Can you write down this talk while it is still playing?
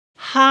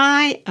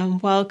Hi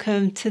and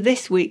welcome to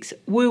this week's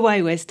Wu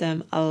Wei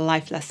Wisdom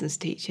Life Lessons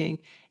teaching.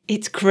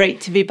 It's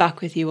great to be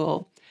back with you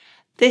all.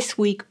 This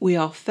week we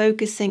are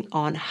focusing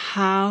on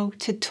how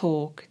to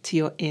talk to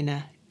your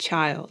inner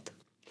child.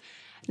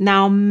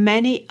 Now,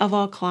 many of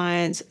our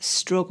clients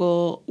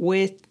struggle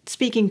with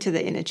speaking to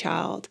the inner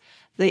child.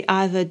 They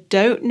either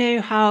don't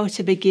know how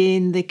to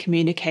begin the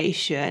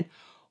communication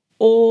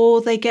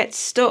or they get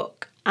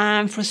stuck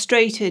and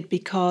frustrated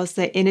because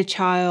their inner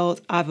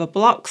child either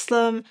blocks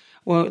them,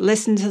 won't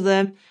listen to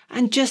them,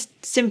 and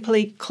just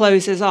simply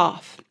closes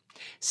off.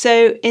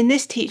 So in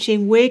this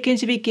teaching, we're going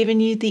to be giving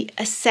you the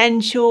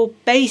essential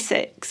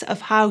basics of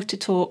how to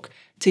talk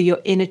to your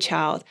inner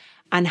child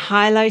and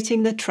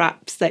highlighting the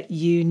traps that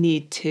you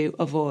need to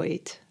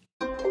avoid.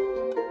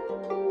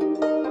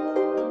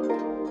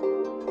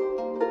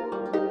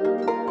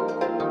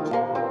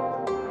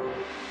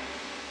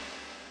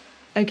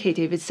 Okay,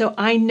 David, so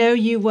I know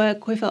you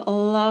work with a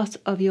lot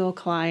of your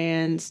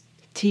clients,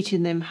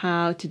 teaching them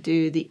how to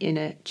do the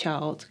inner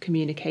child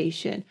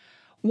communication.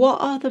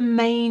 What are the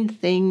main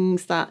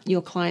things that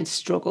your clients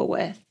struggle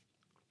with?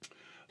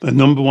 The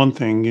number one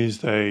thing is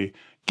they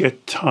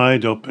get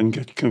tied up and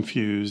get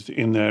confused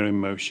in their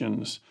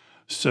emotions.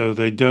 So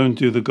they don't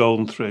do the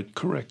golden thread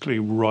correctly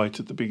right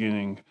at the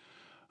beginning.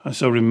 And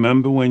so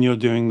remember, when you're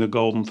doing the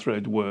golden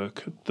thread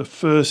work, the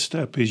first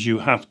step is you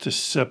have to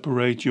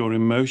separate your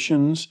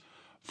emotions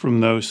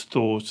from those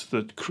thoughts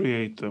that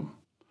create them.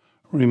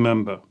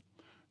 Remember,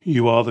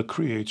 you are the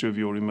creator of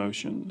your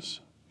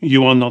emotions.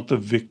 You are not the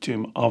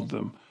victim of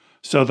them.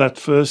 So that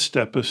first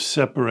step of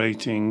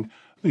separating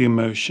the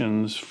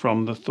emotions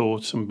from the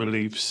thoughts and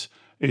beliefs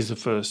is the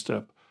first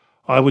step.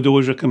 I would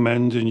always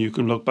recommend, and you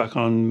can look back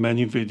on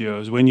many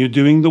videos, when you're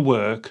doing the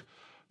work,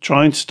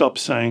 try and stop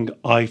saying,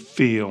 I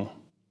feel.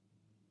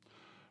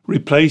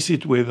 Replace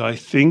it with, I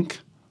think,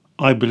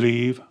 I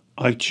believe,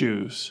 I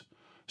choose.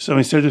 So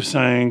instead of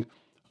saying,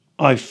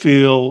 I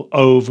feel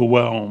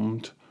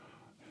overwhelmed,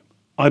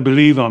 I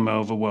believe I'm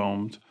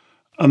overwhelmed.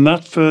 And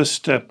that first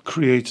step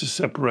creates a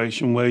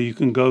separation where you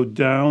can go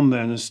down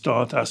then and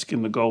start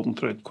asking the golden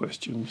thread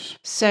questions.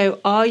 So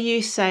are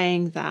you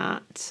saying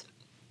that,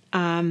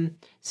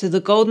 so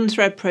the golden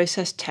thread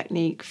process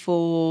technique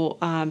for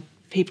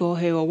people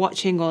who are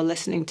watching or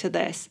listening to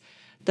this,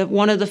 that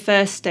one of the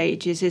first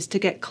stages is to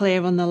get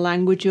clear on the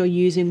language you're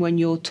using when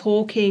you're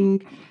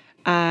talking,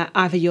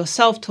 either your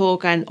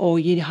self-talk or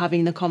you're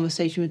having the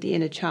conversation with the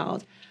inner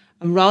child.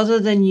 And rather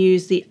than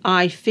use the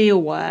I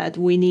feel word,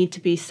 we need to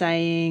be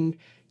saying,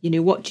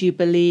 what do you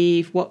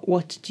believe?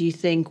 What do you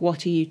think?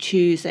 What are you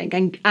choosing?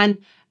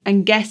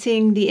 And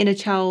getting the inner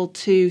child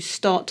to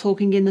start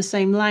talking in the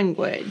same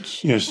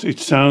language. Yes, it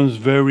sounds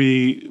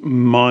very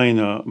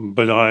minor,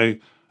 but I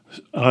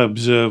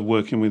observe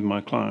working with my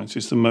clients.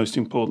 It's the most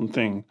important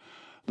thing.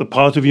 The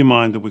part of your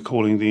mind that we're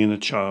calling the inner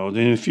child.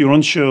 And if you're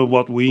unsure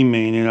what we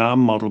mean in our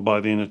model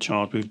by the inner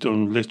child, we've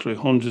done literally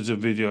hundreds of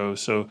videos.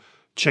 So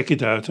check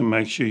it out and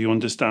make sure you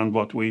understand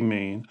what we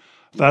mean.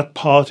 That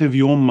part of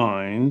your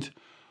mind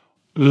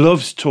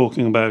loves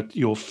talking about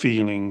your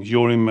feelings,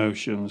 your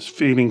emotions,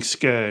 feeling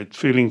scared,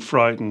 feeling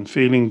frightened,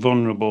 feeling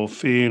vulnerable,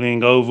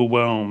 feeling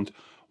overwhelmed,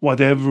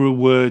 whatever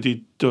word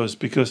it does,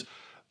 because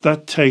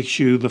that takes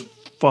you the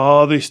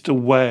farthest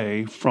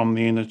away from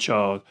the inner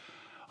child.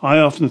 I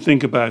often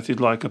think about it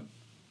like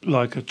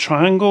a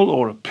triangle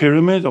or a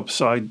pyramid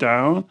upside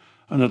down,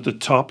 and at the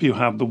top you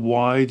have the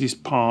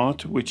widest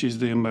part, which is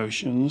the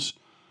emotions.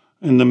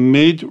 In the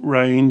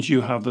mid-range,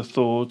 you have the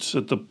thoughts.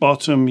 At the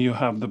bottom, you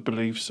have the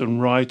beliefs.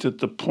 And right at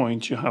the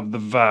point, you have the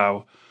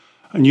vow.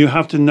 And you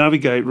have to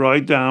navigate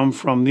right down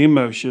from the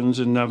emotions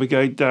and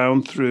navigate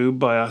down through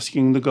by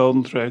asking the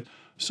golden thread.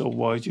 So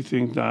why do you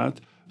think that?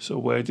 So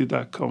where did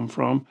that come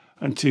from?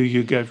 Until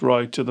you get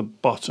right to the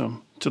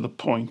bottom, to the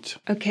point.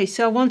 Okay,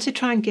 so I want to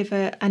try and give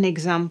an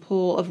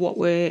example of what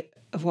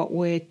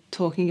we're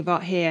talking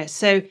about here.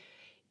 So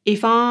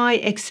if I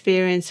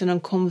experience an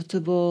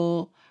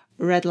uncomfortable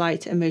red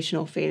light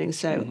emotional feelings,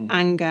 so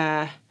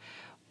anger,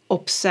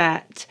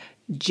 upset,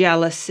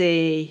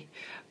 jealousy,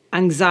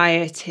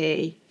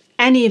 anxiety,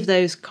 any of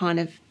those kind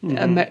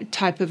of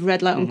type of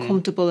red light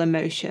uncomfortable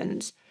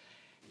emotions,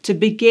 to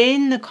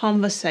begin the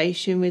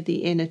conversation with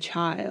the inner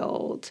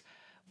child,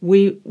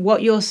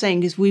 what you're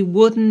saying is we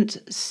wouldn't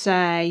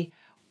say,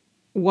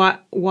 why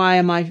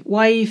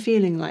are you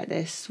feeling like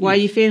this? Why are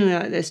you feeling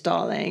like this,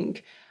 darling?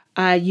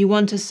 You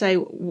want to say,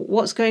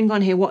 what's going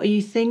on here? What are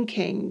you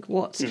thinking?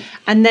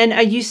 And then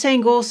are you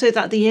saying also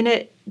that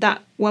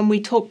that when we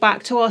talk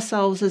back to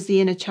ourselves as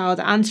the inner child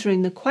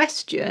answering the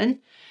question,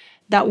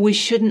 that we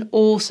shouldn't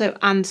also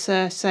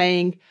answer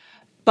saying,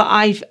 but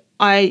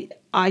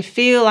I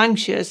feel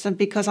anxious and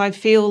because I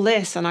feel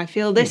this and I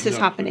feel this is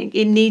happening.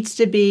 It needs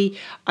to be,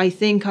 I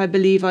think, I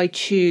believe, I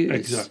choose.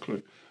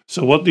 Exactly.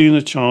 So what the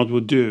inner child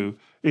will do,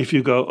 if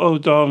you go, oh,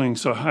 darling,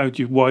 so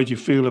why do you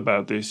feel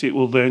about this? It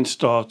will then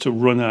start to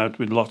run out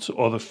with lots of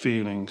other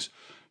feelings.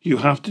 You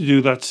have to do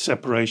that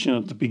separation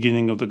at the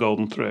beginning of the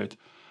golden thread.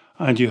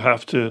 And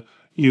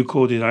you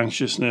called it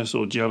anxiousness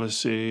or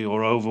jealousy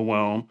or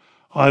overwhelm.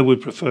 I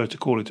would prefer to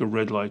call it a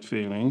red light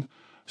feeling.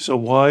 So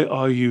why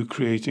are you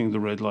creating the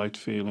red light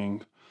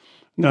feeling?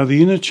 Now,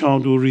 the inner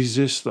child will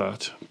resist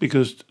that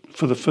because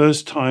for the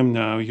first time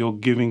now, you're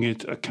giving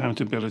it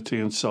accountability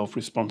and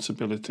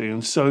self-responsibility.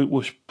 And so it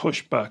will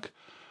push back.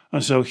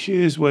 And so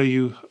here's where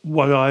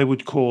what I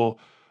would call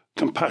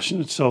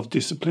compassionate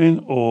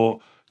self-discipline or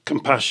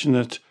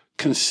compassionate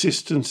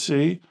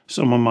consistency,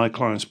 some of my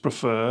clients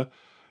prefer.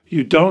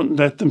 You don't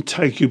let them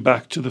take you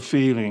back to the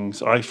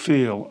feelings. I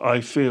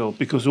feel,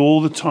 because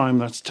all the time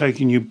that's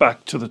taking you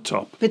back to the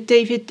top. But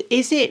David,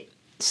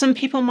 some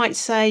people might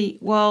say,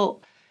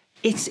 well,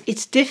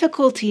 it's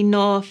difficult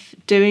enough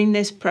doing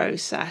this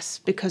process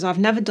because I've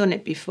never done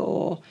it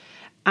before.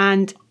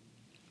 And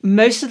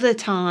most of the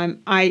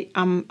time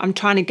I'm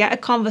trying to get a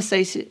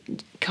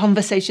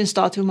conversation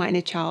started with my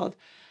inner child.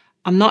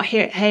 I'm not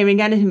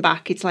hearing anything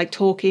back. It's like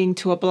talking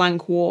to a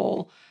blank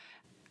wall.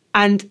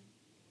 And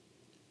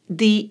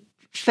the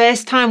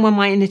first time when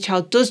my inner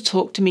child does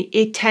talk to me,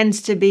 it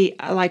tends to be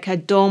like a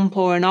dump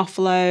or an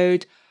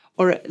offload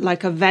or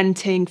like a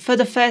venting for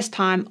the first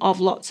time of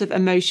lots of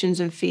emotions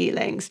and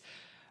feelings.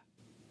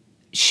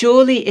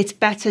 Surely it's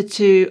better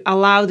to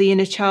allow the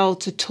inner child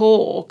to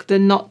talk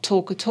than not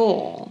talk at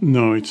all.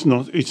 No, it's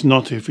not. It's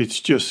not if it's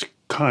just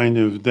kind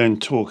of then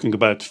talking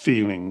about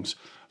feelings,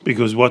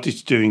 because what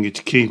it's doing, it's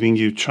keeping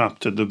you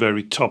trapped at the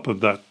very top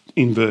of that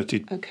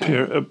inverted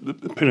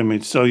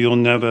pyramid. So you'll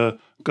never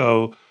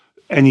go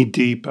any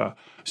deeper.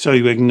 So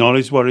you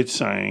acknowledge what it's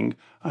saying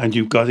and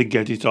you've got to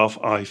get it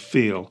off. I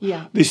feel.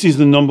 Yeah. This is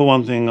the number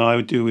one thing I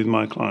would do with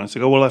my clients. I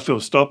go, well, I feel,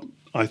 stop.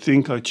 I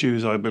think, I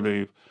choose, I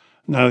believe.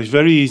 Now, it's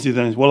very easy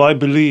then. Well, I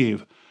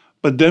believe.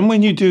 But then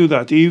when you do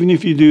that, even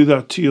if you do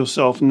that to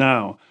yourself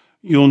now,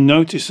 you'll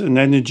notice an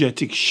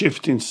energetic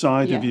shift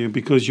inside of you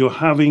because you're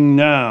having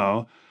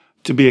now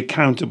to be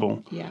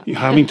accountable. Yeah. You're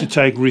having to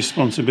take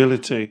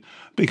responsibility.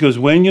 Because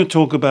when you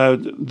talk about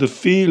the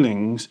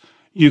feelings,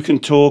 you can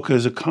talk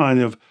as a kind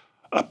of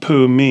a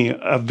poor me,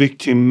 a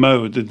victim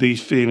mode, that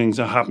these feelings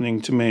are happening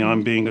to me.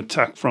 I'm being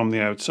attacked from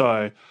the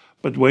outside.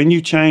 But when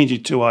you change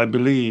it to I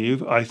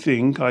believe, I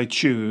think, I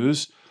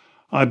choose,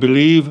 I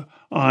believe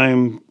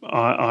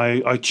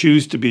I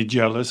choose to be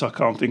jealous. I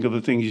can't think of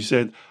the things you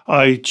said.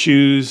 I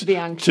choose to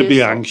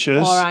be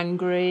anxious or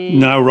angry.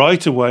 Now,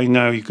 right away,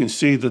 now you can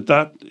see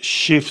that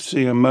shifts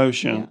the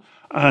emotion.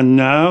 Yeah. And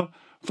now,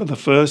 for the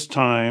first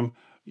time,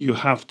 you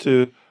have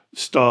to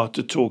start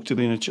to talk to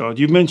the inner child.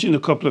 You've mentioned a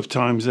couple of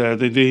times there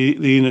that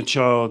the inner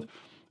child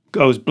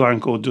goes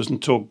blank or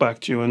doesn't talk back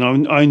to you.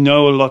 And I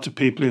know a lot of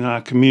people in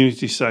our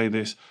community say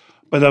this,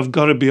 but I've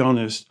got to be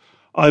honest.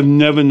 I've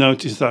never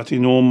noticed that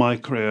in all my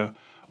career.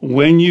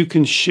 When you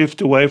can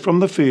shift away from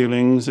the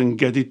feelings and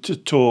get it to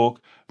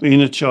talk, the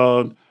inner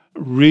child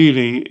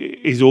really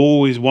is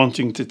always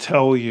wanting to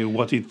tell you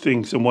what he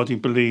thinks and what he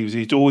believes.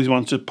 It always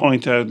wants to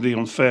point out the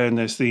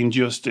unfairness, the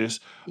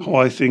injustice,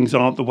 why things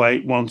aren't the way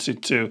it wants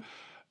it to.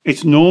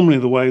 It's normally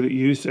the way that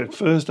you said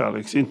first,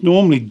 Alex. It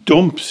normally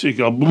dumps. You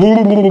go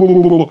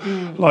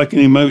like an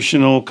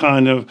emotional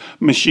kind of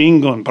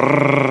machine gun.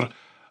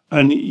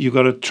 And you've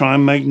got to try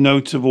and make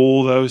notes of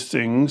all those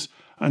things.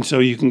 And so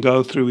you can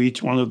go through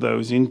each one of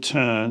those in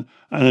turn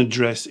and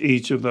address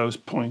each of those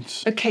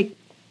points. Okay.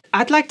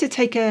 I'd like to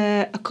take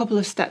a couple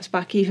of steps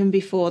back even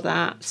before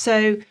that.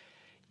 So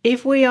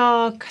if we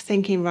are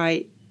thinking,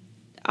 right,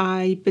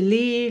 I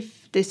believe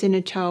this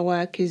inner child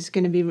work is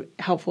going to be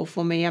helpful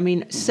for me. I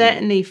mean,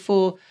 certainly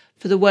for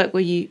the work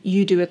where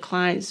you do with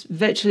clients,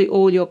 virtually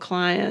all your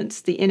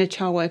clients, the inner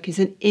child work is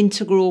an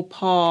integral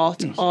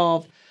part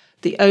of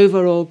the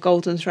overall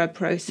golden thread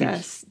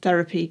process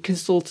therapy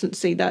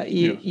consultancy that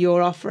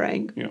you're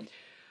offering. Yeah.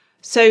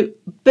 So,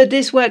 but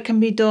this work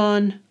can be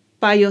done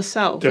by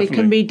yourself. Definitely, it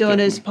can be done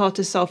as part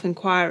of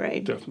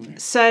self-inquiry. Definitely.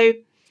 So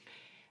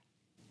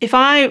if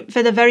I,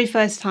 for the very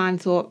first time,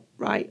 thought,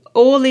 right,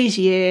 all these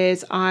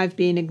years I've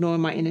been ignoring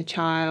my inner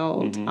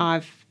child.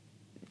 I've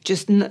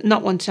just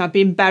not wanted to. I've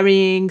been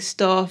burying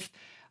stuff.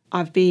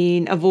 I've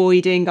been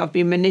avoiding. I've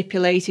been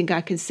manipulating. I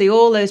can see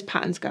all those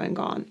patterns going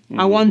on.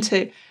 I want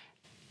to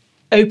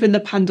open the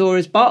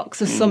Pandora's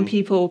box, as some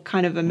people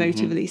kind of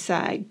emotively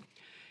say.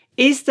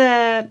 Is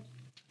there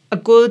a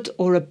good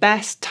or a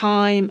best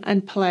time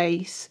and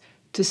place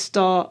to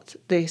start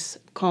this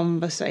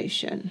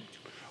conversation?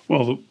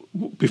 Well,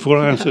 before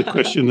I answer the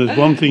question, there's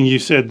one thing you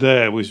said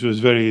there which was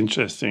very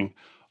interesting.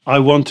 I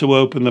want to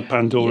open the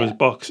Pandora's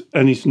box,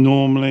 and it's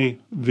normally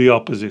the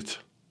opposite.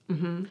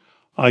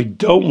 I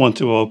don't want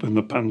to open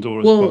the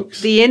Pandora's box.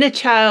 The inner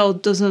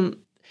child doesn't.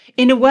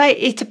 In a way,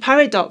 it's a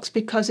paradox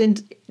because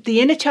the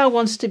inner child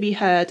wants to be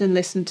heard and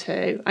listened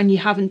to, and you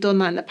haven't done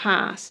that in the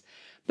past.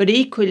 But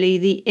equally,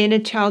 the inner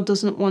child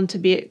doesn't want to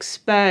be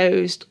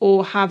exposed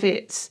or have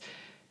its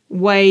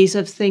ways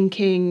of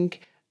thinking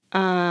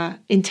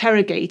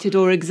interrogated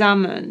or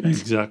examined.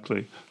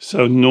 Exactly.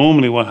 So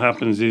normally what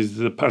happens is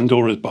the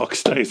Pandora's box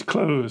stays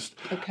closed,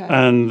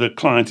 and the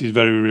client is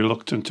very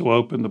reluctant to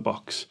open the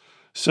box.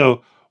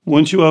 So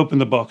once you open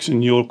the box,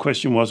 and your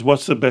question was,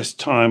 what's the best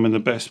time and the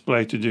best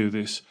way to do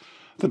this?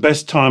 The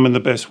best time and the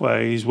best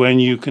way is when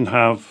you can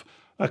have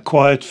a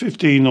quiet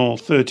 15 or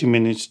 30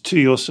 minutes to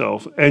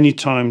yourself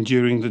anytime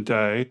during the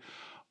day,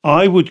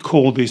 I would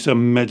call this a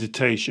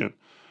meditation.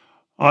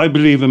 I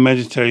believe a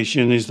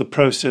meditation is the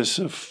process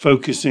of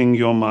focusing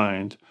your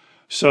mind.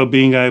 So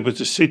being able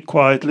to sit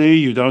quietly,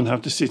 you don't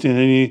have to sit in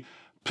any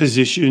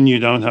position, you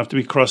don't have to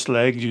be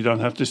cross-legged, you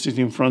don't have to sit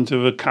in front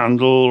of a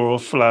candle or a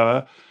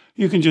flower.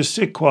 You can just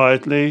sit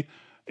quietly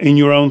in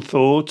your own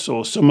thoughts,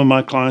 or some of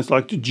my clients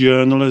like to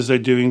journal as they're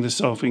doing the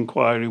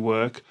self-inquiry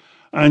work,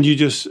 and you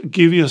just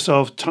give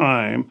yourself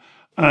time.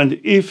 And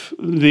if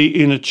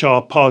the inner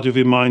child part of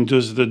your mind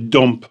does the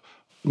dump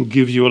and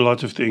give you a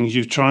lot of things,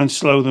 you try and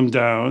slow them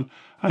down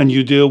and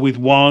you deal with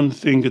one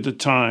thing at a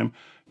time.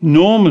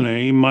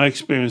 Normally, in my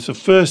experience, the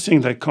first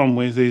thing they come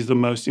with is the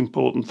most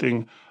important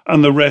thing,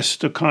 and the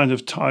rest are kind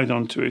of tied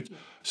onto it.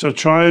 So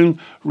try and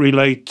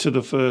relate to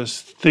the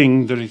first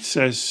thing that it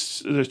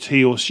says, that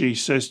he or she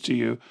says to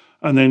you,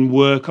 and then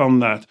work on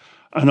that.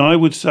 And I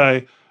would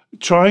say,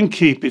 try and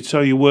keep it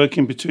so you work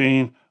in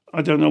between.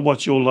 I don't know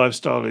what your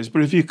lifestyle is,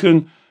 but if you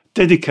can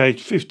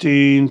dedicate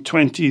 15,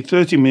 20,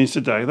 30 minutes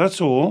a day,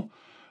 that's all.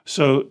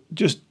 So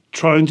just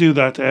try and do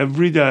that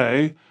every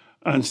day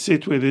and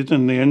sit with it.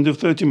 And the end of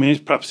 30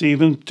 minutes, perhaps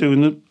even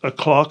doing a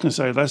clock and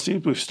say, that's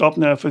it, we've stopped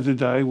now for the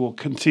day, we'll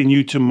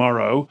continue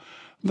tomorrow.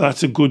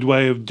 That's a good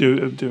way of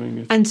doing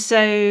it. And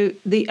so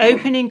the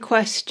opening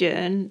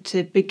question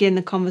to begin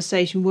the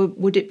conversation,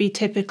 would it be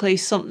typically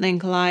something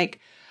like,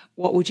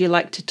 what would you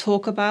like to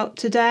talk about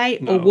today?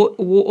 No.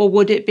 Or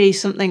would it be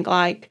something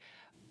like,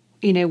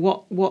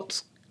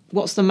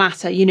 what's the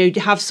matter?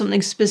 Have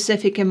something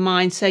specific in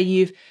mind. Say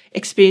you've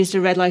experienced a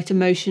red light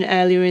emotion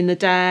earlier in the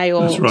day,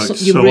 or that's right.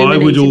 You're so I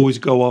would always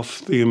go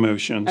off the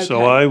emotion. Okay.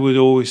 So I would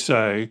always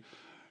say,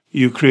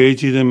 you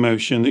created an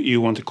emotion that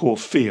you want to call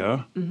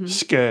fear,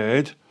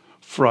 scared,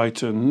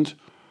 frightened.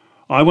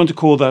 I want to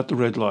call that the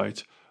red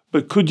light.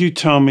 But could you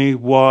tell me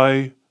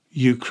why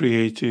you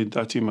created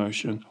that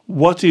emotion?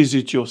 What is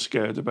it you're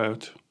scared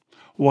about?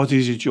 What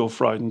is it you're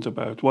frightened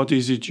about? What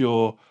is it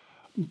you're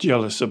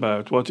jealous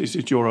about? What is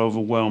it you're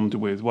overwhelmed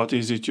with? What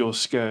is it you're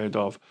scared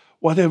of?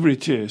 Whatever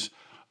it is.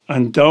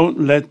 And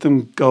don't let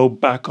them go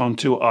back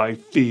onto I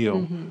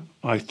feel.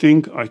 I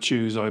think, I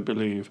choose, I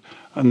believe.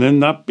 And then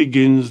that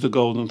begins the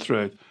golden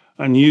thread.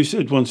 And you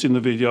said once in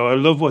the video, I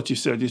love what you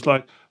said, it's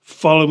like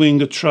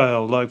following a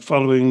trail, like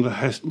following the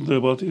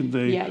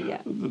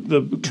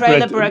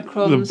trail of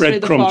breadcrumbs, the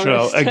breadcrumb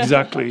trail.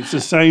 Exactly. It's the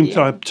same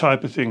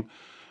type of thing.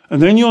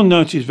 And then you'll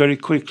notice very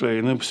quickly,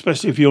 and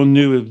especially if you're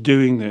new at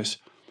doing this,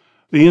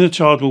 the inner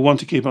child will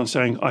want to keep on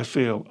saying, I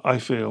feel, I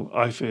feel,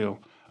 I feel.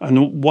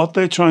 And what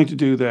they're trying to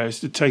do there is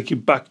to take you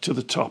back to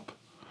the top.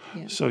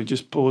 Yeah. So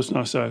just pause and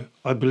I say,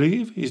 I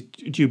believe.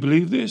 Do you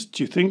believe this?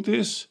 Do you think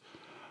this?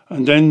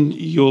 And then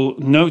you'll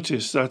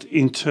notice that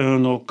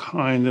internal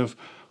kind of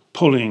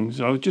pulling.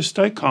 So just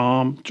stay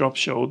calm, drop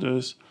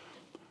shoulders,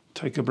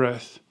 take a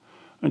breath,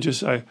 and just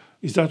say,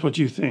 is that what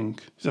you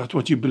think? Is that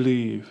what you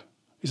believe?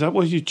 Is that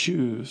what you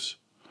choose?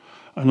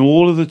 And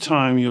all of the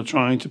time you're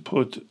trying to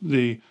put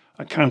the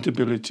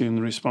accountability and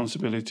the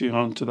responsibility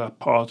onto that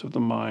part of the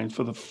mind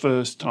for the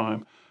first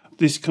time.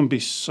 This can be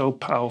so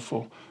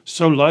powerful,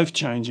 so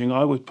life-changing.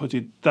 I would put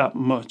it that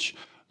much,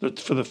 that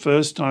for the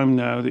first time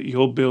now that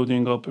you're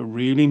building up a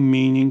really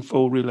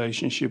meaningful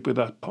relationship with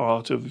that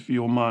part of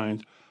your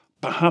mind,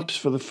 perhaps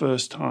for the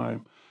first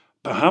time,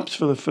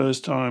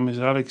 as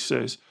Alex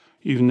says,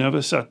 you've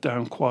never sat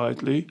down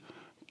quietly,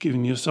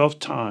 given yourself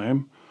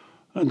time,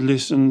 and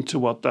listened to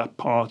what that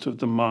part of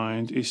the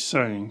mind is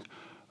saying.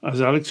 As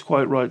Alex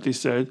quite rightly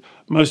said,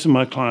 most of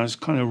my clients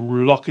kind of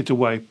lock it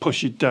away,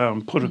 push it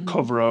down, put a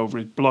cover over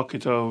it, block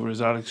it over,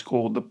 as Alex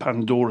called the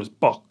Pandora's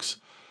box.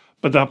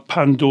 But that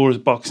Pandora's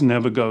box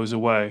never goes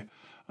away.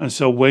 And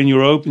so when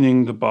you're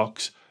opening the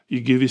box,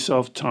 you give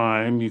yourself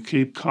time, you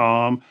keep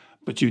calm,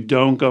 but you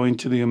don't go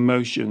into the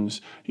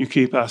emotions. You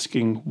keep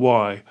asking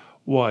why?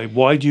 Why?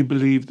 Why do you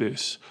believe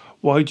this?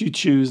 Why do you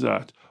choose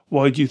that?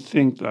 Why do you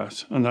think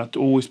that? And that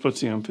always puts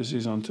the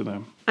emphasis onto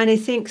them. And I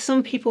think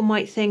some people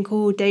might think,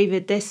 oh,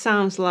 David, this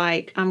sounds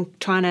like I'm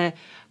trying to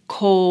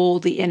call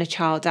the inner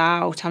child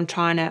out.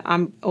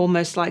 I'm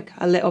almost like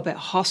a little bit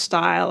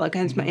hostile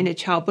against my inner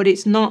child. But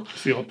it's not.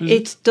 It's the opposite.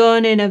 It's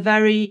done in a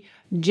very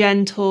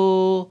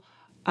gentle,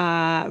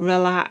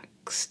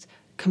 relaxed,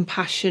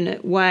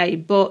 compassionate way.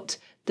 But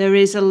there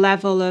is a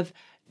level of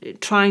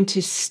trying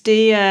to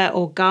steer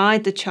or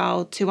guide the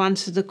child to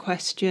answer the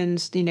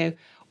questions,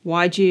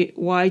 why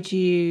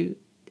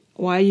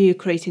are you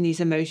creating these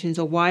emotions,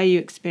 or why are you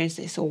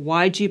experiencing this, or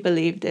why do you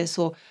believe this,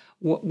 or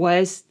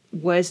where's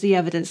the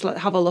evidence?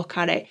 Let's have a look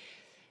at it.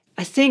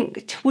 I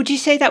think, would you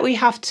say that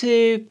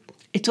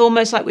it's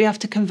almost like we have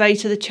to convey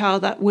to the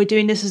child that we're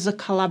doing this as a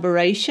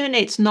collaboration.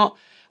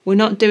 We're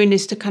not doing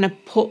this to kind of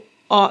put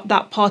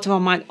that part of our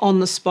mind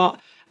on the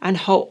spot and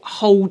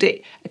hold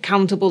it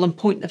accountable and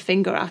point the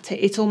finger at it.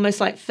 It's almost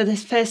like for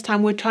this first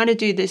time, we're trying to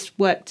do this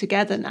work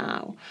together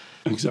now.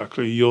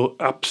 Exactly. You're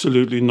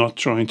absolutely not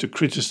trying to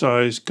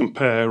criticize,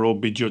 compare, or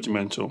be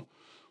judgmental.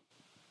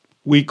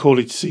 We call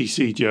it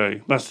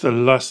CCJ. That's the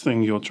last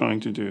thing you're trying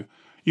to do.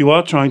 You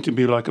are trying to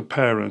be like a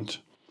parent.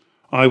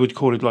 I would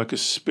call it like a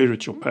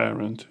spiritual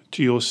parent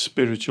to your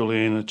spiritual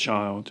inner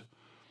child.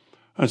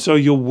 And so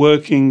you're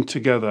working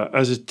together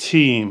as a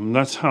team.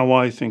 That's how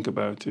I think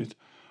about it.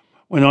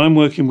 When I'm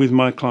working with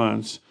my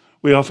clients,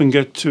 we often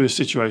get to a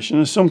situation,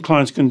 and some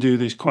clients can do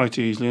this quite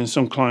easily, and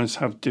some clients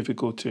have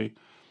difficulty.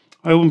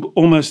 I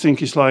almost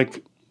think it's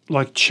like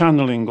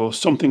channeling or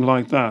something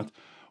like that,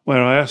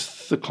 where I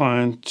ask the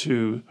client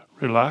to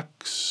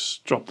relax,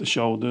 drop the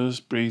shoulders,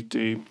 breathe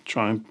deep,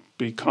 try and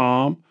be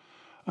calm.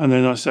 And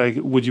then I say,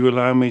 would you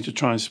allow me to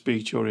try and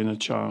speak to your inner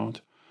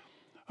child?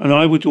 And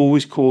I would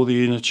always call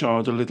the inner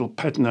child a little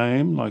pet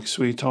name, like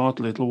sweetheart,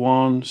 little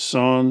one,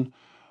 son,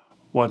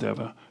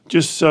 whatever,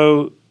 just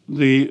so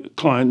the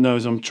client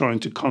knows I'm trying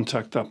to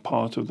contact that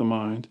part of the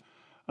mind.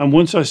 And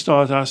once I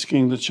start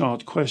asking the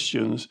child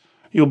questions,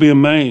 you'll be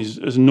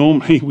amazed, as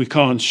normally we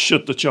can't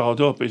shut the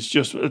child up. It's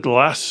just at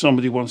last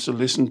somebody wants to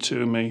listen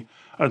to me.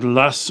 At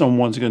last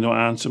someone's going to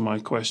answer my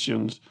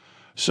questions.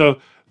 So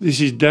this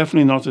is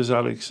definitely not, as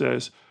Alex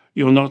says,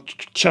 you're not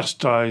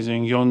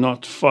chastising, you're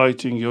not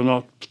fighting, you're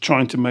not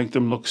trying to make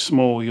them look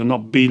small, you're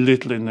not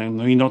belittling them,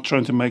 you're not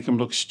trying to make them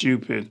look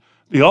stupid.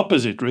 The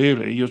opposite,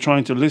 really. You're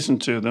trying to listen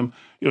to them,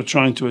 you're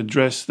trying to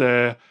address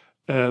their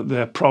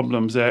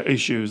problems, their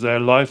issues, their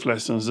life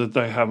lessons that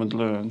they haven't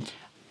learned.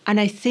 And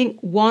I think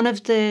one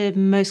of the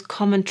most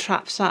common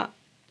traps that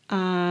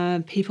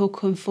people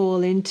can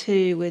fall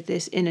into with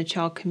this inner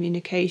child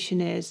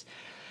communication is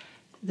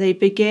they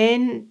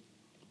begin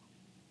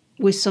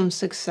with some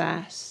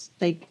success.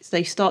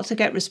 They start to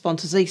get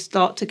responses. They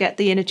start to get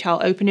the inner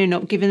child opening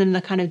up, giving them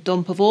the kind of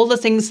dump of all the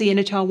things the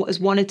inner child has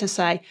wanted to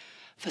say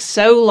for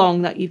so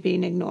long that you've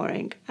been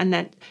ignoring.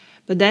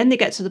 But then they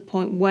get to the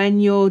point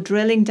when you're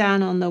drilling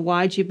down on the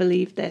why do you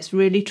believe this,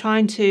 really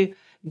trying to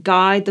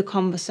guide the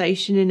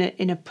conversation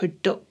in a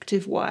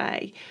productive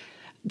way,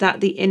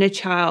 that the inner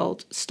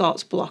child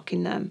starts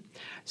blocking them,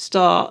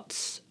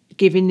 starts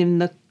giving them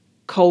the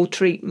cold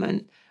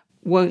treatment,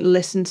 won't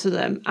listen to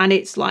them. And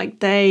it's like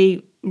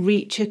they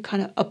reach a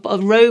kind of a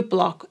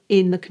roadblock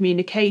in the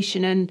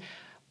communication. And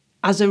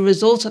as a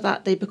result of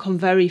that, they become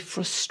very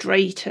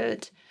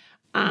frustrated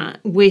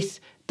with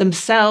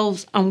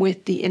themselves and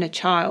with the inner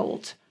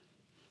child.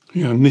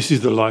 Yeah, and this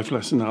is the life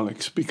lesson,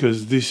 Alex,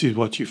 because this is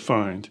what you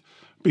find.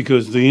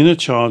 Because the inner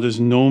child has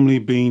normally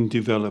been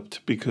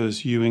developed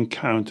because you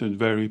encountered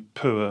very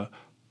poor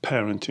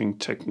parenting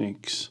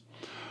techniques.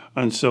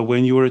 And so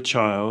when you were a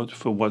child,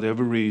 for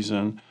whatever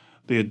reason,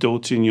 the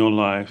adults in your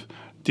life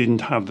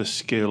didn't have the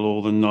skill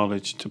or the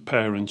knowledge to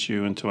parent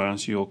you and to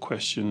answer your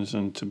questions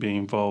and to be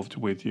involved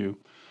with you.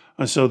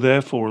 And so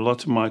therefore, a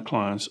lot of my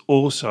clients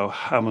also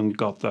haven't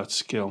got that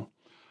skill.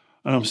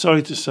 And I'm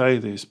sorry to say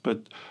this,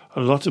 but a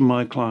lot of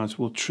my clients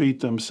will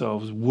treat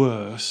themselves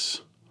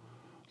worse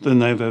than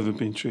they've ever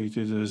been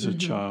treated as a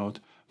child.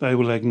 They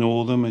will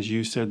ignore them, as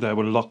you said, they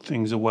will lock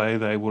things away,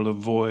 they will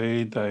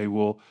avoid, they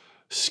will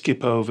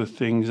skip over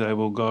things, they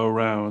will go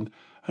around.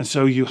 And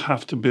so you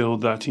have to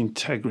build that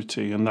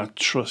integrity and that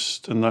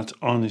trust and that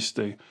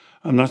honesty.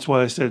 And that's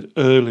why I said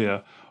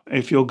earlier,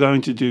 if you're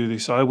going to do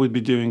this, I would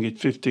be doing it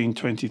 15,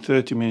 20,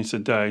 30 minutes a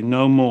day,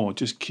 no more.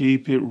 Just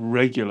keep it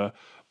regular.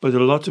 But a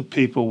lot of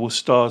people will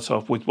start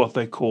off with what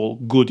they call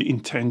good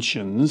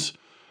intentions,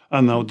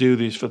 and they'll do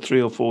this for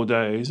 3 or 4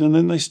 days, and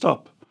then they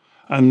stop.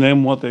 And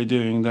then what they're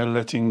doing, they're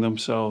letting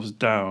themselves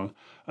down.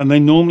 And they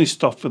normally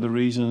stop for the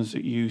reasons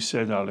that you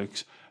said,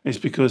 Alex. It's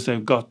because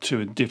they've got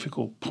to a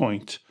difficult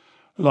point.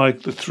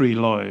 Like the 3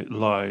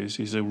 lies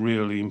is a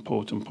really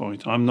important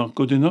point. I'm not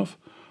good enough.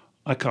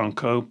 I can't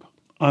cope.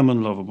 I'm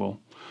unlovable.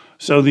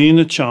 So the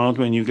inner child,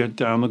 when you get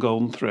down the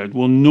golden thread,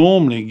 will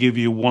normally give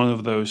you one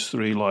of those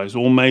 3 lies,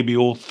 or maybe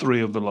all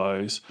 3 of the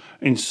lies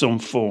in some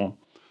form.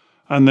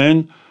 And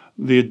then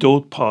the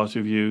adult part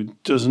of you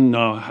doesn't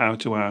know how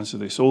to answer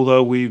this,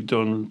 although we've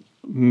done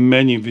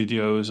many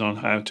videos on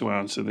how to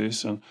answer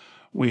this, and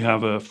we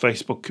have a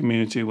Facebook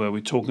community where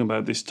we're talking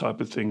about this type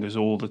of thing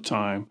all the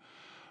time.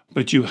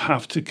 But you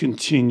have to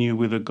continue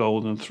with a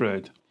golden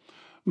thread.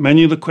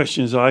 Many of the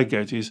questions I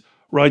get is,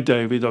 right,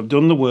 David, I've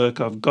done the work,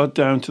 I've got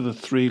down to the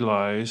 3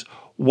 lies.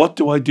 What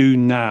do I do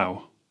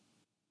now?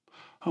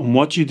 And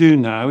what you do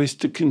now is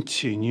to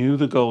continue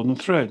the golden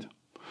thread.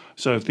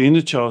 So if the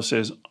inner child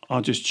says,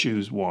 I'll just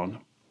choose one,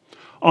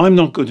 I'm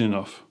not good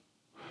enough,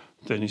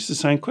 then it's the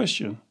same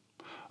question.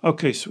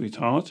 Okay,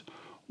 sweetheart,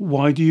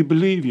 why do you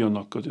believe you're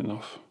not good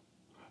enough?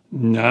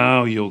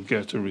 Now you'll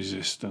get a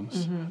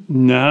resistance.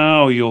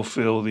 Now you'll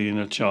feel the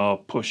inner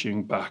child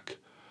pushing back.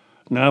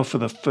 Now for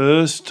the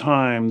first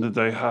time that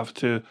they have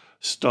to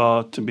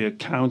start to be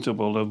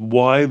accountable of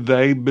why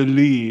they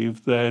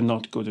believe they're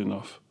not good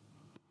enough.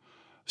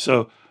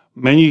 So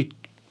many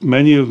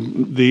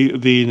of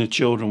the inner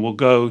children will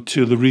go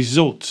to the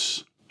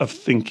results of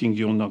thinking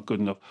you're not good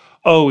enough.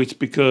 Oh, it's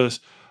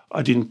because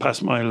I didn't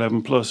pass my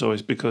 11 plus, or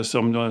it's because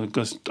I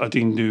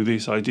didn't do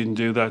this, I didn't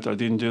do that, I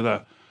didn't do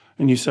that.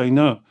 And you say,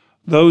 no,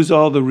 those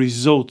are the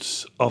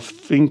results of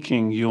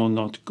thinking you're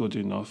not good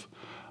enough.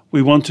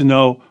 We want to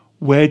know,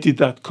 where did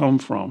that come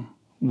from?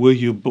 Were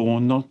you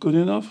born not good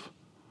enough?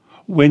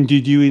 When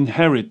did you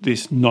inherit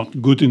this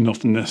not good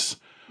enoughness?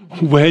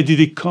 Where did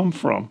it come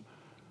from?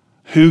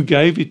 Who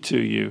gave it to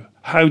you?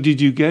 How did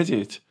you get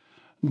it?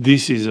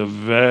 This is a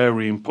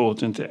very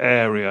important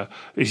area.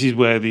 This is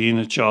where the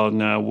inner child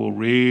now will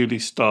really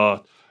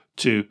start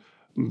to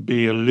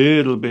be a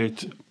little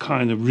bit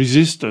kind of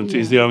resistant,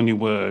 is the only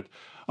word.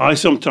 I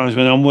sometimes,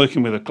 when I'm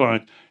working with a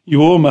client,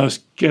 you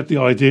almost get the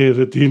idea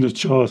that the inner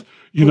child,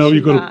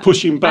 you've got to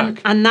push him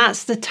back. And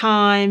that's the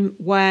time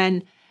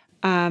when,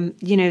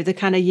 the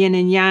kind of yin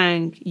and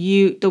yang,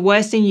 the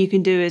worst thing you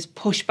can do is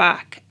push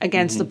back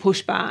against the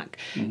pushback,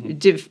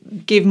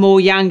 give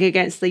more yang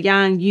against the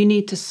yang. You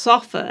need to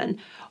soften,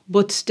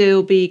 but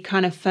still be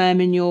kind of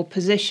firm in your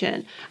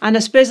position. And I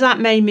suppose that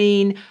may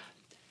mean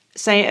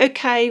saying,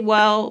 okay,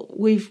 well,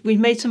 we've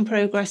made some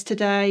progress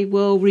today.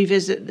 We'll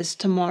revisit this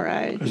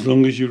tomorrow. As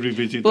long as you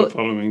revisit the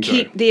following day.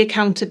 Keep the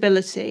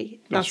accountability.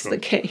 That's right. the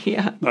key,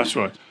 yeah. That's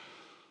right.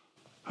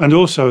 And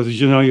also,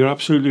 you're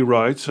absolutely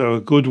right. So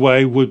a good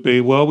way would be,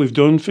 well, we've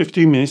done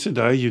 15 minutes a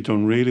day. You've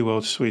done really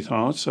well,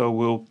 sweetheart. So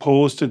we'll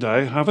pause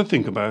today, have a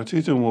think about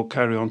it, and we'll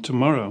carry on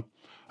tomorrow,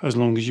 as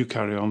long as you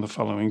carry on the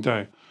following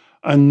day.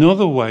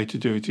 Another way to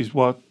do it is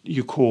what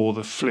you call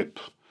the flip.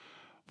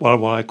 Well,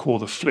 what I call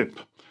the flip.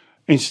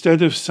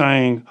 Instead of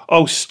saying,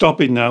 oh,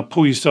 stop it now,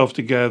 pull yourself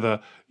together,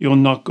 you're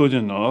not good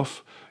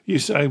enough, you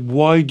say,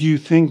 why do you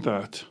think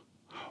that?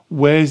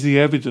 Where's the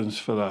evidence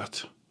for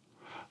that?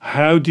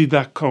 How did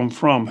that come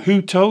from?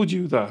 Who told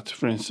you that,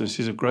 for instance,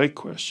 is a great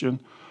question.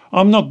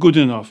 I'm not good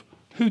enough.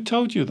 Who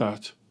told you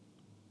that?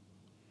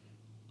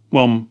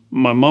 Well,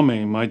 my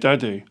mummy, my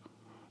daddy.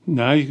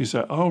 Now you can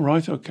say, oh,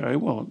 right, okay,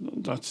 well,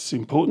 that's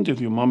important if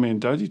your mummy and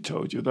daddy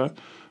told you that.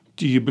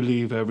 Do you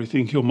believe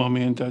everything your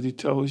mummy and daddy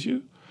tells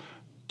you?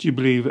 Do you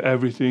believe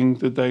everything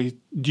that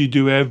do you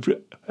do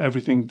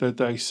everything that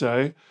they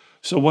say?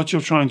 So what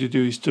you're trying to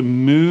do is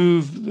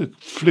to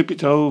flip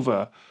it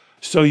over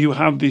so you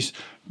have this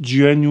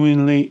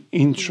genuinely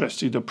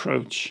interested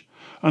approach.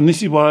 And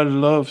this is what I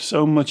love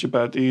so much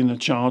about the inner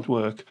child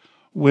work.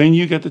 When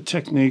you get the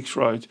techniques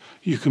right,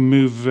 you can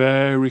move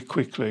very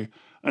quickly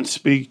and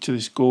speak to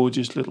this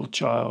gorgeous little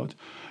child.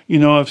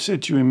 I've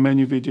said to you in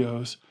many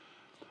videos,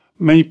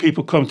 many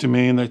people come to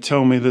me and they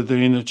tell me that their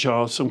inner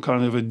child, some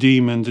kind of a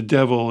demon, the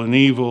devil, an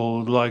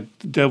evil, like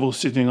the devil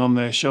sitting on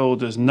their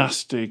shoulders,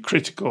 nasty,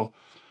 critical.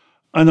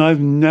 And I've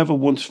never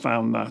once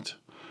found that.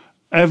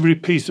 Every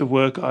piece of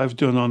work I've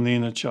done on the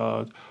inner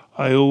child,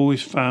 I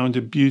always found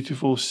a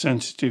beautiful,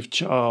 sensitive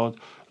child,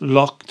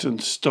 locked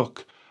and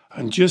stuck,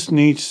 and just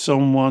needs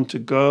someone to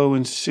go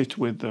and sit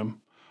with them.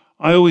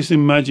 I always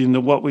imagine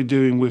that what we're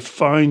doing, we're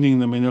finding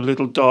them in a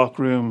little dark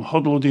room,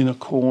 huddled in a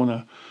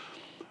corner.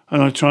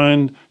 And I try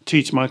and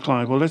teach my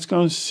client, well, let's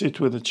go and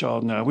sit with the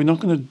child now. We're not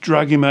going to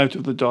drag him out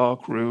of the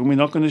dark room. We're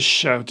not going to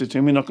shout at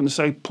him. We're not going to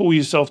say, pull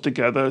yourself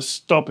together,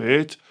 stop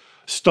it,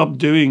 stop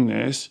doing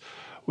this.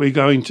 We're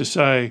going to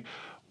say,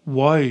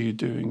 why are you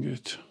doing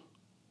it?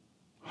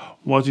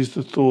 What is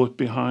the thought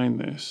behind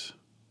this?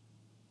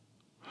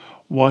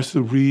 What's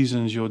the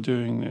reasons you're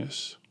doing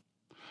this?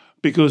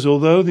 Because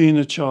although the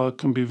inner child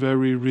can be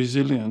very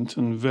resilient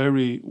and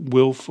very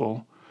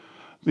willful,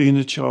 the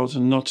inner childs are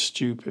not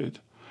stupid.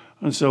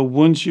 And so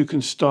once you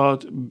can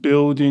start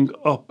building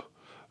up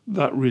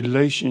that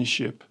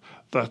relationship,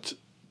 that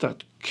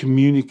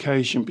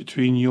communication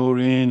between your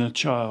inner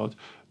child,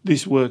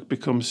 this work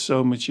becomes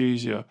so much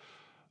easier.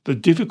 The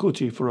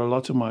difficulty for a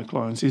lot of my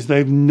clients is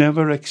they've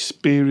never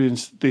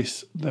experienced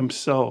this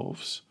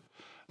themselves.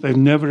 They've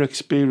never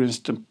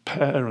experienced a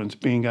parent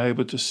being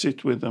able to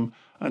sit with them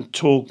and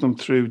talk them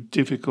through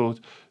difficult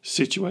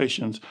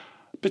situations,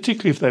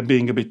 particularly if they're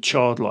being a bit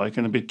childlike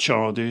and a bit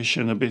childish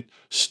and a bit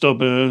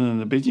stubborn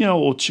and a bit,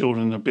 all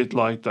children are a bit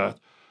like that.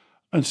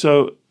 And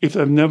so if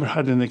they've never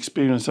had an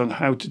experience on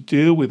how to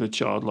deal with a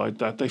child like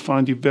that, they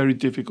find it very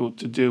difficult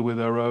to deal with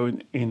their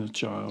own inner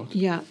child.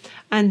 Yeah.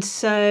 And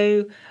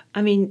so,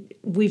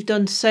 we've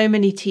done so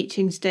many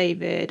teachings,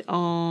 David,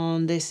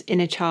 on this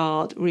inner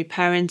child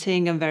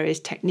reparenting and various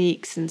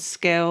techniques and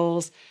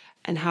skills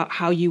and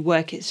how you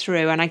work it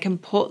through. And I can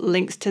put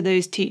links to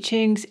those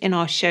teachings in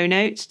our show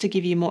notes to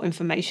give you more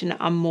information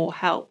and more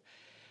help.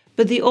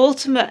 But the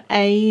ultimate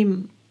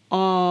aim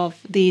of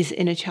these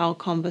inner child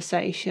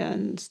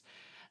conversations,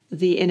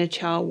 the inner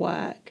child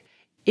work,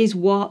 is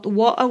what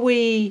are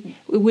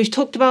we've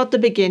talked about the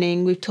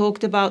beginning, we've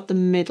talked about the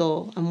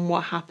middle and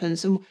what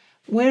happens, and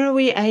where are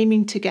we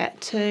aiming to get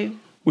to?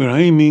 We're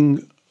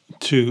aiming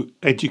to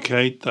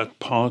educate that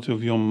part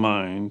of your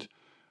mind,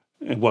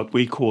 what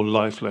we call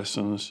life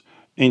lessons,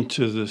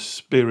 into the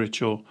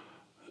spiritual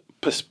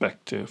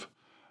perspective.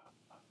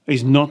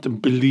 Is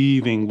not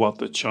believing what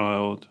the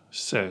child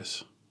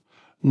says,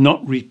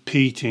 not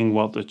repeating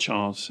what the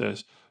child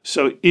says.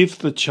 So if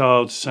the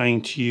child's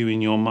saying to you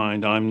in your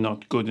mind, I'm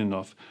not good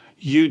enough,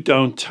 you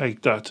don't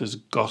take that as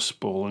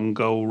gospel and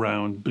go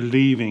around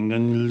believing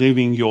and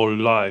living your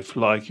life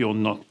like you're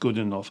not good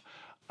enough,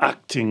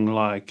 acting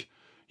like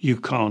you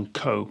can't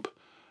cope,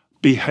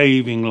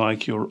 behaving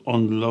like you're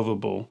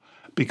unlovable,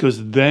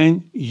 because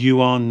then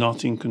you are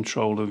not in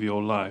control of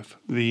your life.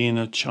 The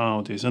inner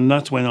child is. And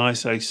that's when I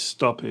say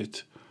stop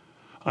it.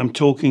 I'm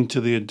talking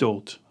to the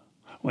adult.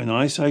 When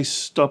I say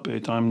stop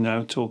it, I'm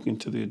now talking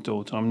to the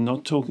adult. I'm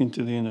not talking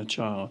to the inner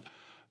child.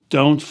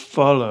 Don't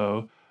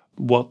follow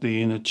what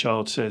the inner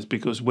child says,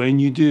 because when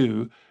you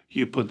do,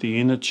 you put the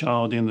inner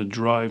child in the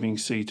driving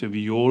seat of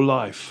your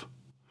life,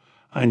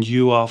 and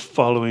you are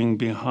following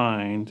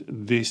behind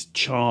this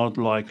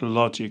childlike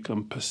logic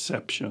and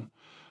perception.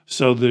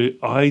 So the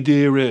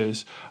idea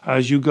is,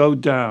 as you go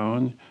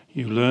down,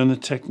 you learn the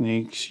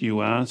techniques,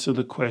 you answer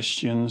the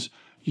questions,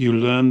 you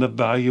learn the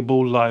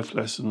valuable life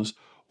lessons.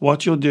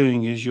 What you're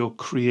doing is you're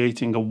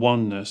creating a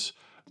oneness.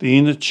 The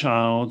inner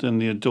child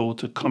and the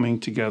adult are coming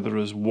together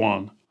as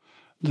one.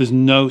 There's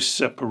no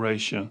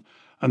separation.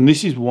 And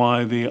this is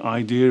why the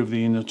idea of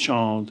the inner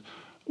child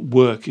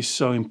work is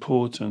so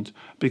important,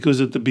 because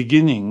at the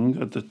beginning,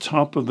 at the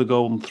top of the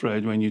golden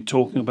thread, when you're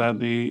talking about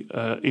the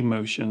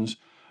emotions,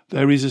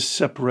 there is a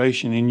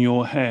separation in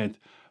your head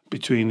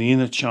between the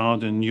inner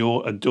child and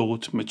your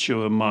adult,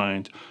 mature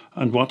mind.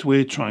 And what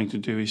we're trying to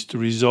do is to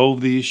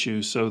resolve the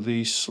issue so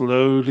these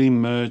slowly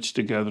merge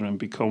together and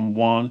become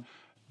one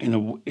in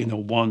a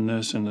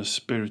oneness and a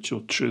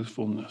spiritual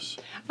truthfulness.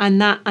 And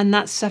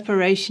that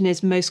separation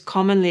is most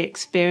commonly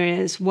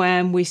experienced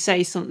when we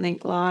say something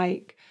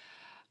like,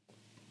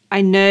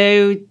 I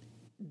know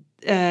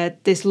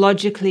this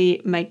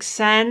logically makes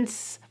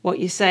sense, what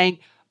you're saying,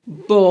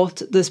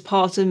 but there's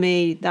part of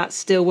me that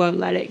still won't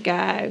let it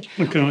go.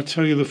 And can I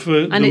tell you the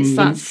first? And it's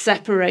that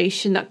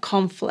separation, that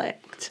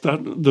conflict.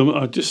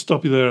 I'll just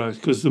stop you there,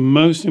 because the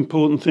most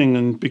important thing,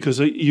 and because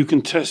you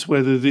can test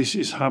whether this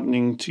is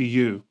happening to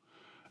you,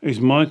 is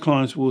my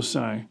clients will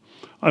say,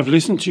 I've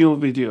listened to your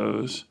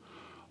videos.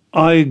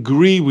 I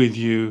agree with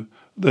you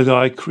that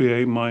I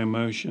create my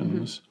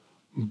emotions,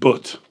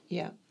 but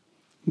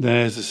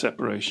there's a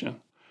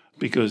separation,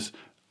 because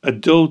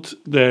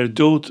their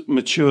adult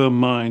mature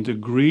mind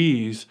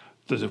agrees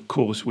that of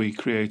course we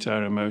create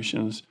our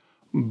emotions,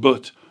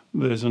 but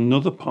there's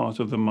another part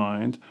of the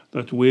mind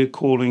that we're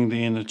calling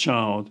the inner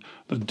child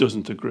that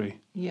doesn't agree.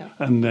 Yeah.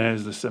 And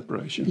there's the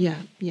separation.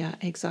 Yeah,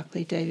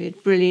 exactly,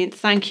 David. Brilliant.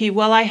 Thank you.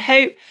 Well, I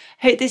hope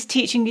this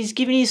teaching is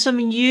giving you some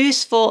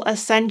useful,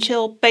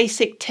 essential,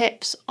 basic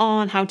tips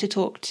on how to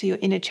talk to your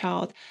inner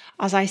child.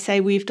 As I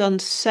say, we've done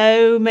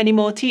so many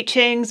more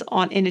teachings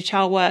on inner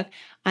child work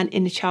and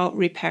inner child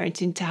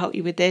reparenting to help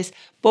you with this.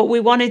 But we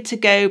wanted to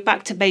go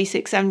back to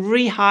basics and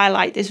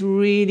re-highlight this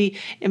really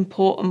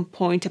important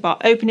point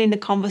about opening the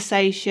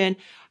conversation.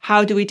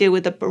 How do we deal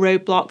with the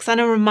roadblocks, and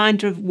a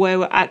reminder of where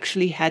we're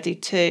actually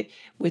headed to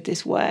with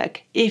this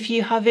work. If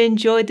you have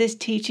enjoyed this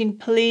teaching,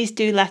 please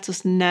do let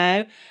us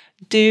know.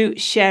 Do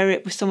share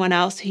it with someone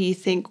else who you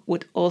think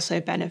would also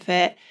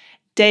benefit.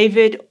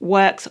 David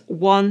works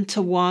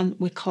one-to-one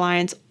with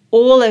clients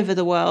all over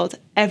the world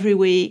every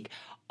week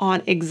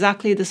on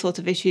exactly the sort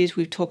of issues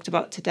we've talked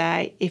about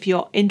today. If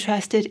you're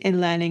interested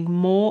in learning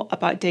more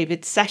about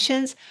David's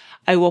sessions,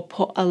 I will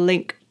put a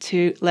link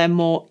to learn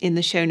more in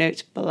the show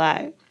notes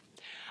below.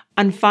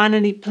 And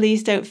finally,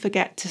 please don't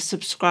forget to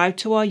subscribe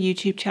to our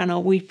YouTube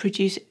channel. We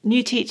produce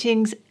new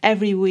teachings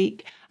every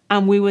week,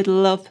 and we would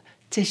love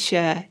to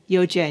share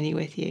your journey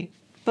with you.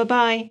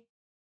 Bye-bye.